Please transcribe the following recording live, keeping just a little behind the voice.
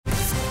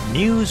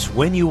News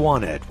when you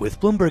want it with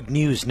Bloomberg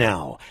News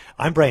Now.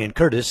 I'm Brian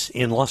Curtis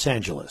in Los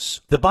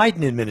Angeles. The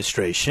Biden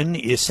administration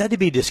is said to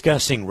be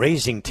discussing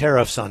raising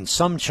tariffs on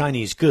some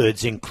Chinese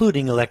goods,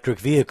 including electric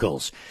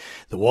vehicles.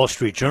 The Wall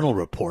Street Journal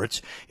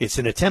reports it's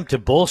an attempt to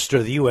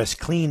bolster the U.S.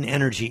 clean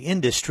energy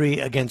industry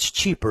against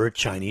cheaper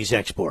Chinese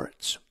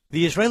exports.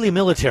 The Israeli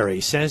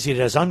military says it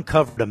has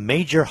uncovered a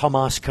major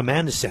Hamas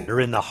command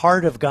center in the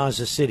heart of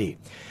Gaza City.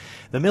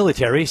 The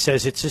military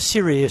says it's a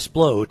serious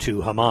blow to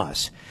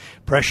Hamas.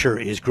 Pressure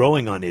is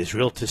growing on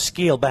Israel to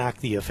scale back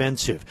the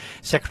offensive.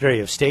 Secretary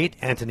of State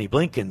Antony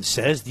Blinken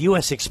says the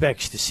U.S.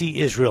 expects to see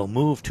Israel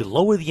move to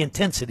lower the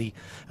intensity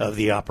of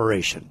the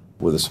operation.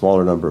 With a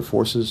smaller number of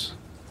forces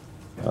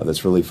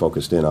that's really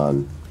focused in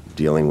on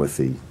dealing with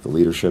the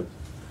leadership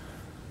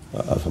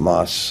of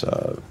Hamas,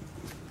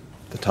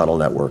 the tunnel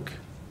network,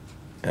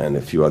 and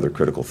a few other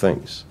critical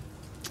things.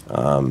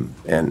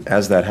 And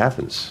as that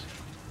happens,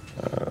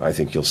 I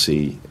think you'll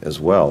see as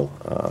well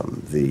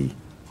the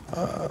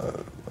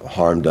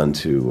harm done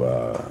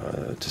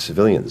to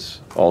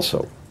civilians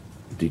also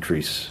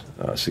decrease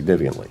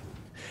significantly.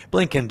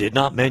 Blinken did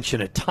not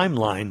mention a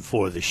timeline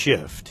for the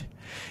shift.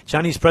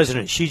 Chinese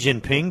President Xi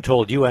Jinping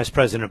told U.S.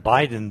 President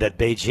Biden that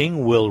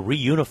Beijing will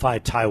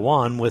reunify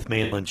Taiwan with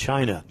mainland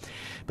China.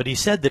 But he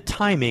said the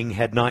timing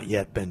had not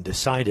yet been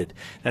decided.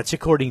 That's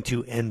according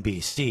to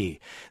NBC.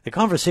 The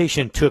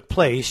conversation took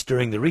place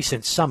during the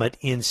recent summit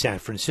in San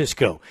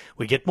Francisco.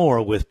 We get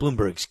more with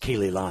Bloomberg's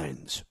Kayleigh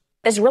Lyons.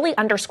 This really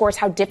underscores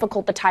how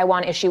difficult the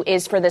Taiwan issue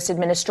is for this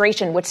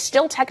administration, which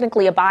still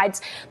technically abides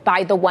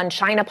by the one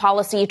China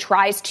policy,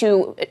 tries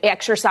to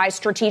exercise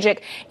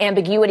strategic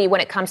ambiguity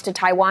when it comes to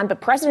Taiwan.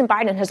 But President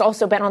Biden has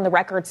also been on the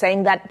record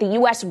saying that the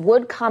U.S.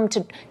 would come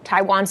to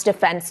Taiwan's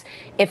defense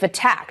if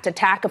attacked.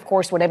 Attack, of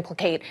course, would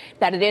implicate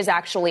that it is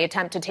actually an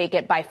attempt to take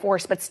it by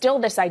force. But still,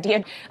 this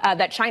idea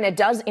that China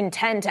does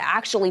intend to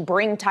actually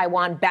bring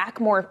Taiwan back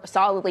more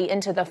solidly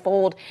into the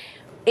fold,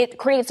 it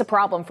creates a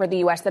problem for the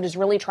U.S. that is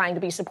really trying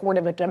to be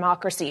supportive of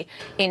democracy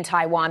in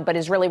Taiwan, but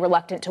is really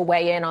reluctant to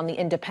weigh in on the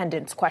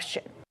independence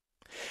question.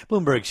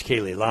 Bloomberg's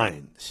Kayleigh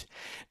Lyons.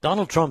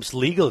 Donald Trump's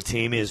legal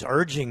team is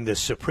urging the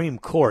Supreme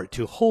Court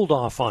to hold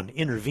off on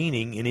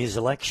intervening in his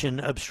election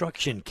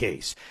obstruction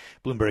case.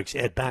 Bloomberg's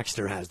Ed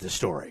Baxter has the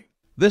story.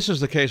 This is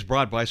the case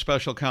brought by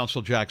special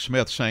counsel Jack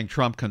Smith, saying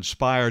Trump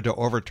conspired to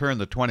overturn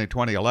the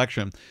 2020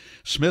 election.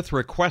 Smith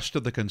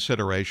requested the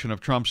consideration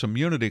of Trump's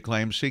immunity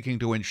claims, seeking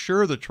to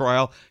ensure the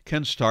trial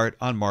can start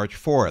on March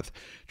 4th.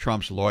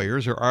 Trump's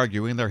lawyers are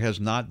arguing there has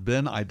not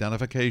been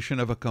identification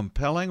of a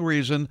compelling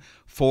reason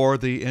for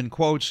the, in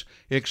quotes,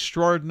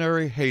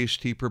 extraordinary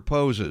haste he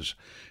proposes.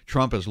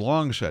 Trump has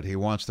long said he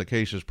wants the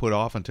cases put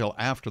off until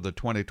after the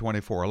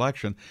 2024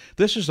 election.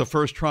 This is the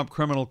first Trump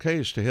criminal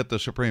case to hit the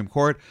Supreme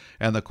Court,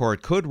 and the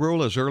court could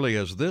rule as early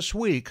as this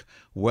week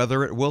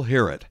whether it will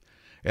hear it.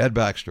 Ed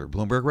Baxter,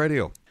 Bloomberg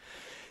Radio.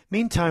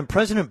 Meantime,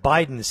 President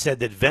Biden said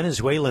that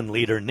Venezuelan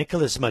leader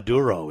Nicolas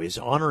Maduro is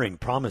honoring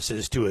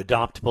promises to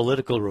adopt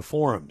political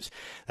reforms.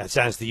 That's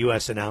as the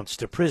U.S.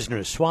 announced a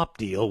prisoner swap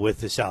deal with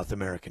the South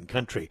American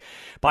country.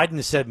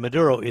 Biden said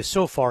Maduro is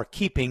so far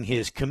keeping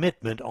his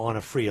commitment on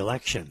a free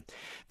election.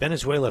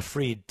 Venezuela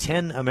freed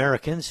 10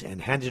 Americans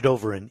and handed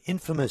over an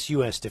infamous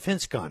U.S.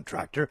 defense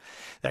contractor.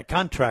 That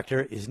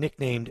contractor is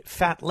nicknamed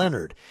Fat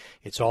Leonard.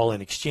 It's all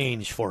in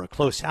exchange for a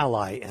close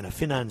ally and a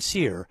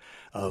financier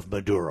of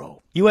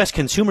Maduro. U.S.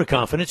 consumer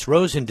confidence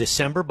rose in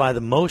December by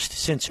the most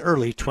since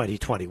early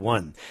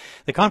 2021.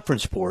 The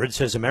Conference Board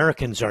says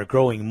Americans are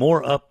growing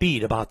more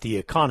upbeat about the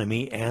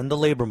economy and the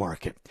labor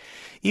market.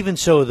 Even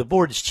so, the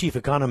board's chief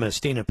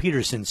economist, Dana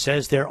Peterson,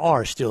 says there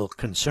are still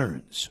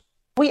concerns.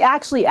 We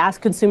actually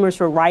asked consumers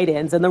for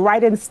write-ins, and the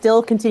write-ins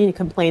still continue to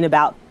complain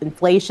about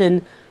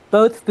inflation,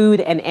 both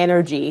food and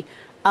energy.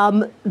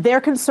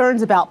 Their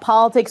concerns about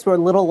politics were a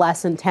little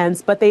less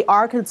intense, but they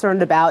are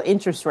concerned about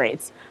interest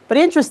rates. But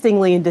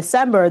interestingly, in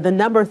December, the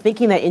number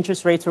thinking that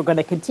interest rates were going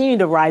to continue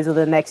to rise over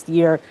the next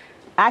year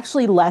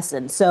actually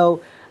lessened.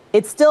 So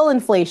it's still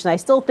inflation. I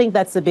still think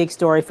that's the big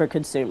story for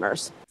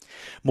consumers.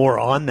 More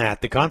on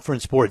that. The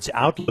Conference Board's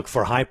outlook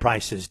for high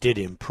prices did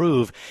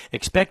improve.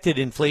 Expected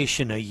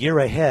inflation a year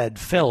ahead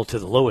fell to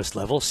the lowest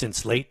level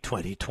since late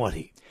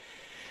 2020.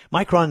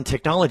 Micron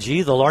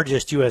Technology, the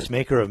largest U.S.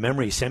 maker of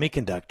memory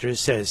semiconductors,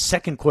 says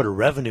second quarter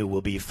revenue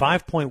will be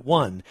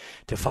 $5.1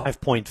 to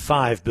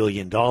 $5.5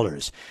 billion.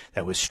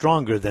 That was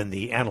stronger than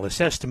the analyst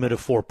estimate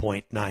of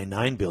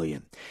 $4.99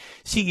 billion.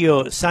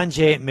 CEO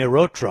Sanjay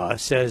Mehrotra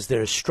says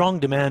there's strong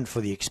demand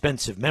for the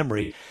expensive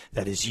memory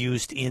that is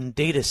used in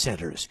data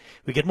centers.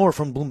 We get more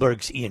from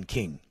Bloomberg's Ian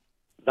King.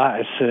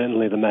 That is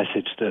certainly the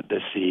message that the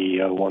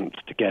CEO wants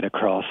to get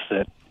across,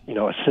 that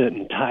a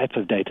certain type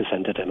of data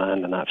center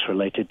demand, and that's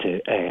related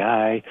to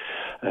AI.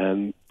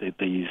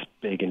 These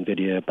big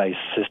NVIDIA-based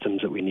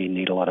systems that we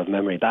need a lot of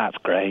memory. That's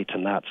great,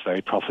 and that's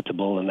very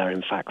profitable, and they're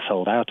in fact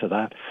sold out of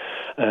that.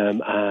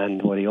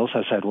 And what he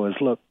also said was,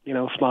 look,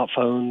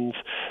 smartphones,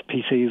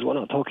 PCs, we're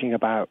not talking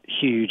about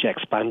huge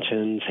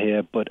expansions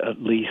here, but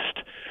at least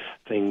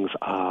things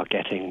are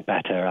getting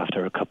better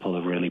after a couple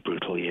of really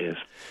brutal years.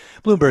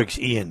 Bloomberg's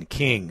Ian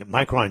King.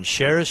 Micron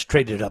shares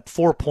traded up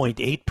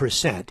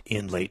 4.8%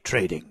 in late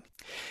trading.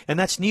 And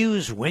that's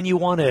news when you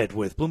want it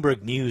with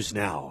Bloomberg News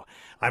Now.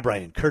 I'm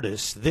Brian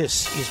Curtis.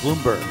 This is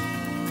Bloomberg.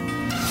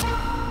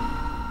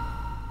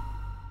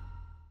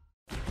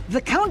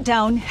 The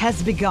countdown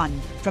has begun.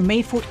 From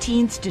May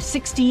 14th to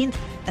 16th,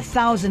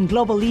 1,000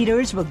 global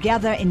leaders will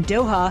gather in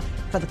Doha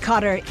for the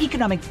Qatar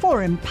Economic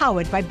Forum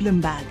powered by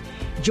Bloomberg.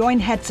 Join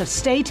heads of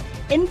state,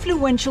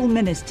 influential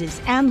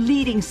ministers, and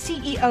leading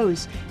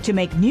CEOs to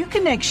make new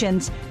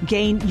connections,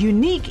 gain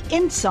unique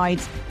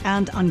insights,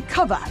 and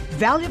uncover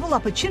valuable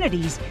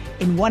opportunities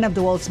in one of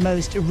the world's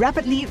most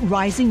rapidly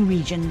rising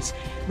regions.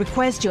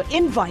 Request your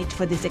invite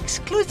for this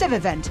exclusive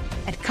event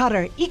at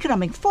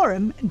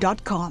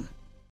QatarEconomicForum.com.